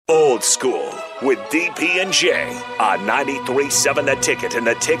Old School with DP and J on 93.7 The Ticket and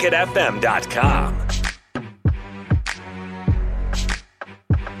theticketfm.com.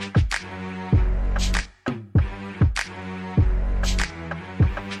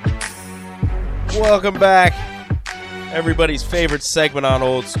 Welcome back. Everybody's favorite segment on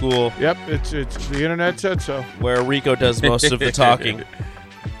Old School. Yep, it's the internet said so. Where Rico does most of the talking.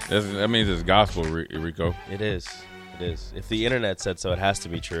 That means it's gospel, Rico. It is. It is. If the internet said so, it has to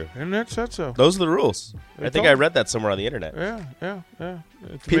be true. Internet said so. Those are the rules. I think I read that somewhere on the internet. Yeah.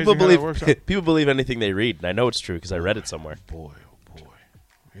 It's people amazing how that works out. people believe anything they read, and I know it's true because I read it somewhere. Boy, oh boy,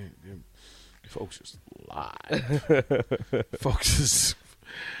 folks just live.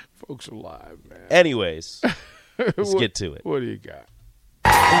 folks are live, man. Anyways, let's get to it. What do you got?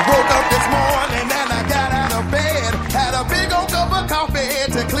 Woke up this morning and I got out of bed. Had a big old cup of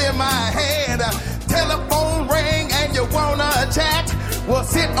coffee to clear my head. Telephone rang and you wanna chat? Well,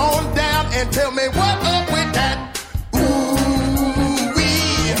 sit on down and tell me what up with that.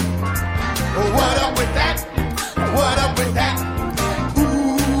 Ooh-wee. What up with that? What up with that?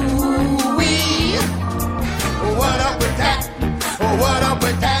 Ooh-wee. What up with that? What up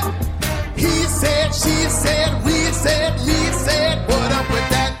with that? He said, she said, we said, me said, what up with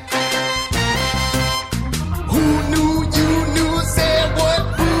that? Who knew, you knew, said what,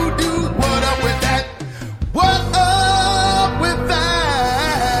 who do, what up with that? What up with that?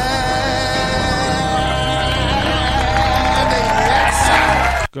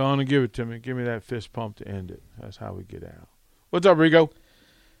 Go on and give it to me. Give me that fist pump to end it. That's how we get out. What's up, Rico?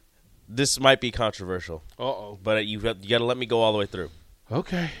 This might be controversial. Uh-oh. But you got to let me go all the way through.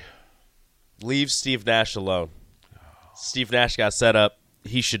 Okay. Leave Steve Nash alone. Steve Nash got set up.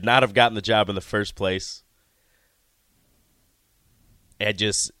 He should not have gotten the job in the first place.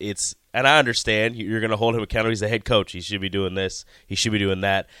 And I understand you're going to hold him accountable. He's the head coach. He should be doing this. He should be doing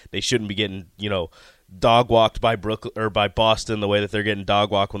that. They shouldn't be getting, dog walked by Brooklyn or by Boston the way that they're getting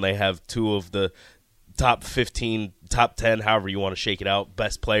dog walked when they have two of the top 15, top 10, however you want to shake it out,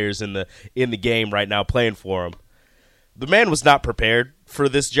 best players in the game right now playing for him. The man was not prepared for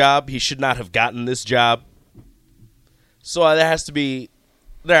this job. He should not have gotten this job. So there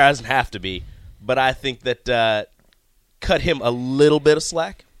doesn't have to be, but I think that cut him a little bit of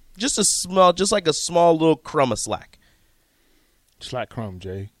slack. Just like a small little crumb of slack. Slack crumb,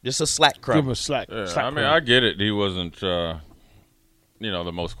 Jay. Just a slack crumb. Give him a slack. Yeah, slack I mean, crumb. I get it. He wasn't, the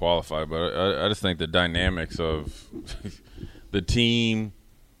most qualified, but I just think the dynamics of the team,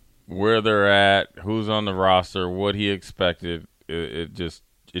 where they're at, who's on the roster, what he expected, it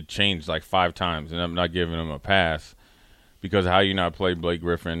changed like 5 times, and I'm not giving him a pass because how you not play Blake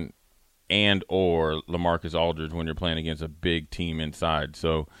Griffin and or LaMarcus Aldridge when you're playing against a big team inside.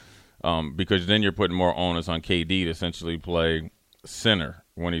 So because then you're putting more onus on KD to essentially play center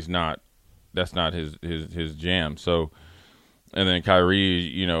when he's not. That's not his jam. So and then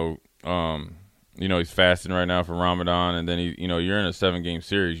Kyrie, he's fasting right now for Ramadan, and then you're in a 7-game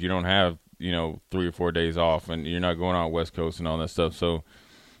series. You don't have 3 or 4 days off, and you're not going out West Coast and all that stuff. So,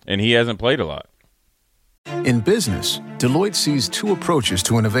 and he hasn't played a lot. In business, Deloitte sees 2 approaches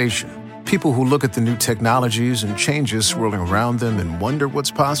to innovation. People who look at the new technologies and changes swirling around them and wonder what's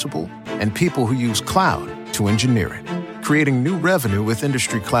possible, and people who use cloud to engineer it, creating new revenue with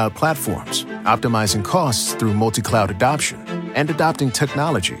industry cloud platforms, optimizing costs through multi-cloud adoption, and adopting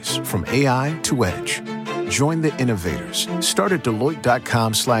technologies from AI to edge. Join the innovators. Start at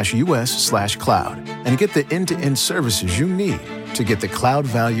Deloitte.com/US/cloud and get the end-to-end services you need to get the cloud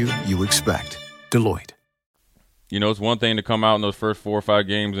value you expect. Deloitte. It's one thing to come out in those first 4 or 5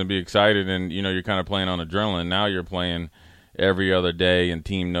 games and be excited and, you're kind of playing on adrenaline. Now you're playing every other day and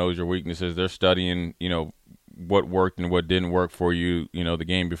team knows your weaknesses. They're studying, what worked and what didn't work for you, the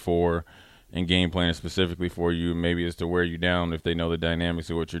game before and game planning specifically for you. Maybe it's to wear you down if they know the dynamics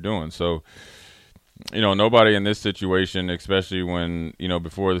of what you're doing. So, nobody in this situation, especially when,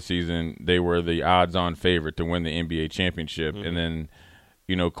 before the season, they were the odds-on favorite to win the NBA championship. Mm-hmm. And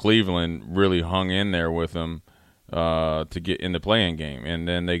then, Cleveland really hung in there with them to get in the play-in game. And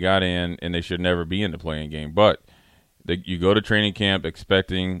then they got in, and they should never be in the play-in game. But you go to training camp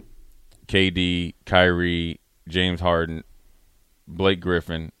expecting KD, Kyrie, James Harden, Blake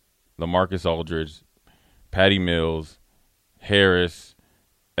Griffin, LaMarcus Aldridge, Patty Mills, Harris,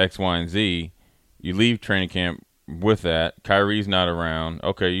 X, Y, and Z. You leave training camp with that. Kyrie's not around.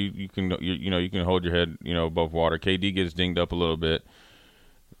 Okay, you can hold your head above water. KD gets dinged up a little bit.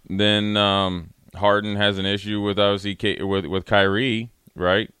 Then Harden has an issue with obviously with Kyrie,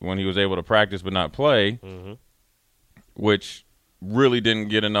 right? When he was able to practice but not play, which really didn't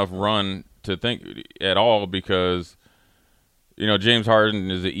get enough run to think at all because James Harden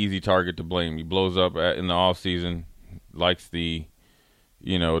is an easy target to blame. He blows up in the offseason, likes the,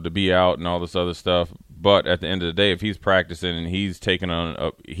 to be out and all this other stuff. But at the end of the day, if he's practicing and he's taking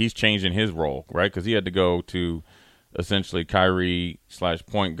on he's changing his role, right? Because he had to go to essentially Kyrie /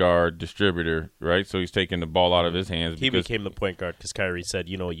 point guard distributor, right? So he's taking the ball out of his hands. He became the point guard because Kyrie said,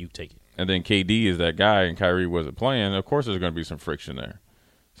 you take it. And then KD is that guy and Kyrie wasn't playing. Of course there's going to be some friction there.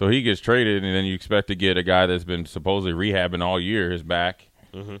 So he gets traded, and then you expect to get a guy that's been supposedly rehabbing all year, his back,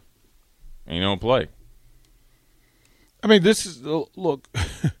 and you don't play. I mean, this is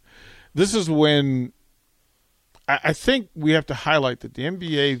when I think we have to highlight that the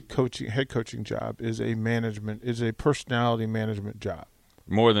NBA head coaching job is a personality management job.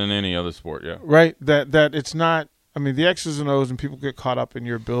 More than any other sport, yeah. Right? That it's not. I mean, the X's and O's and people get caught up in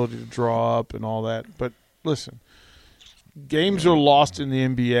your ability to draw up and all that. But listen, games are lost in the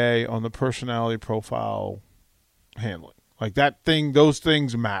NBA on the personality profile handling. Like those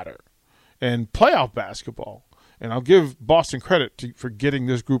things matter. And playoff basketball, and I'll give Boston credit for getting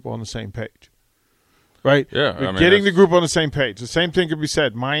this group on the same page. Right? Yeah. Getting the group on the same page. The same thing could be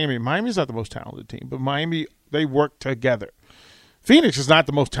said. Miami's not the most talented team, but Miami, they work together. Phoenix is not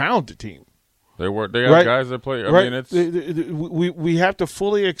the most talented team. They have guys that play. I mean, it's we have to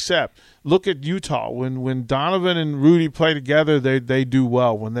fully accept. Look at Utah. When Donovan and Rudy play together, they do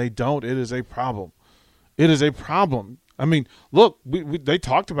well. When they don't, it is a problem. It is a problem. I mean, look, they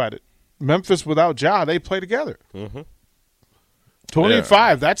talked about it. Memphis without Ja, they play together.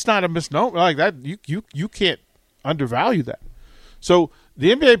 25. That's not a misnomer. Like that, you can't undervalue that. So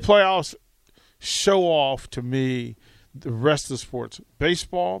the NBA playoffs show off to me the rest of the sports.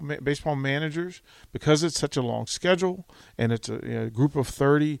 Baseball managers, because it's such a long schedule and it's a group of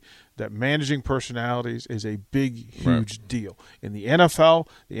 30, that managing personalities is a big, huge deal. In the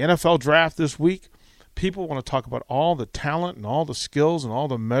NFL draft this week, people want to talk about all the talent and all the skills and all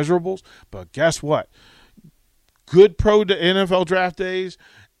the measurables, but guess what? Good pro NFL draft days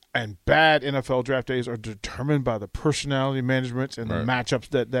and bad NFL draft days are determined by the personality management and the matchups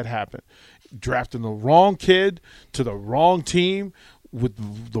that happen. Drafting the wrong kid to the wrong team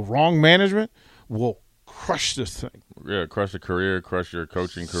with the wrong management will crush this thing. Yeah, crush a career, crush your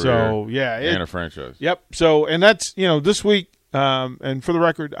coaching career, and a franchise. Yep. So, and that's, this week, and for the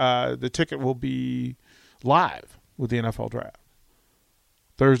record, the ticket will be live with the NFL draft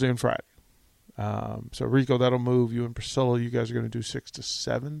Thursday and Friday. So Rico, that'll move you and Priscilla. You guys are going to do 6 to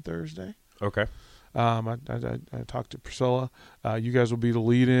 7 Thursday. Okay. I talked to Priscilla. You guys will be the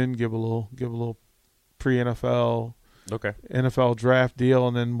lead-in. Give a little pre-NFL, NFL draft deal,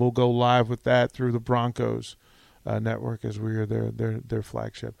 and then we'll go live with that through the Broncos network, as we are their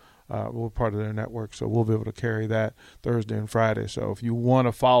flagship. We're part of their network, so we'll be able to carry that Thursday and Friday. So if you want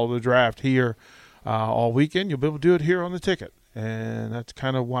to follow the draft here all weekend, you'll be able to do it here on the ticket. And that's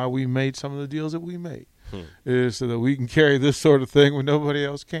kind of why we made some of the deals that we made, is so that we can carry this sort of thing when nobody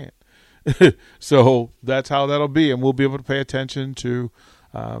else can. So that's how that'll be, and we'll be able to pay attention to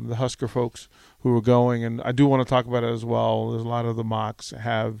the Husker folks who are going. And I do want to talk about it as well. There's a lot of the mocks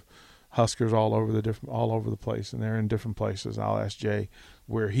have Huskers all over the place, and they're in different places. I'll ask Jay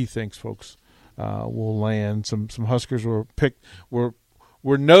where he thinks folks will land. Some Huskers were picked were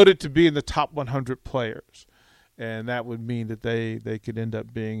noted to be in the top 100 players. And that would mean that they could end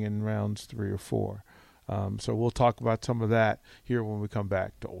up being in rounds 3 or 4. So we'll talk about some of that here when we come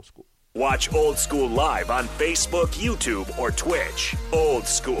back to Old School. Watch Old School live on Facebook, YouTube, or Twitch. Old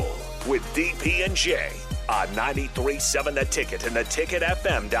School with DP and J on 93.7 The Ticket and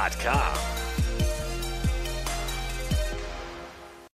theticketfm.com.